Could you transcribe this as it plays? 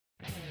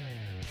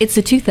It's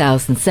a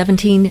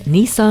 2017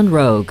 Nissan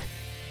Rogue.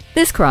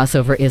 This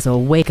crossover is a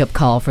wake-up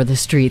call for the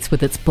streets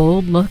with its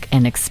bold look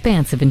and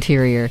expansive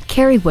interior.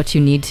 Carry what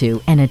you need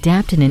to and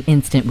adapt in an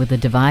instant with the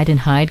divide and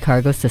hide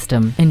cargo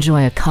system.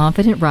 Enjoy a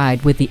confident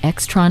ride with the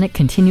Xtronic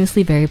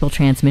continuously variable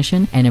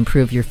transmission and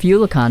improve your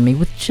fuel economy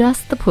with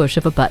just the push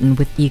of a button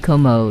with Eco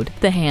Mode.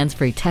 The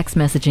hands-free text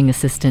messaging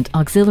assistant,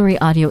 auxiliary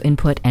audio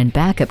input, and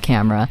backup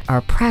camera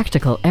are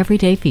practical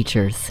everyday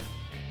features.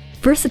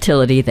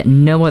 Versatility that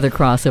no other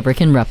crossover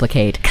can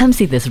replicate. Come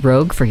see this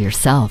Rogue for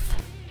yourself.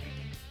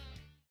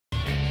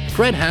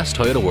 Fred Haas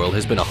Toyota World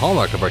has been a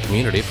hallmark of our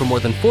community for more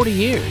than 40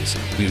 years.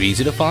 We're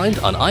easy to find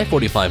on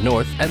I-45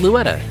 North at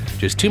Louetta,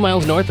 just 2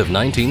 miles north of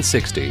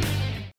 1960.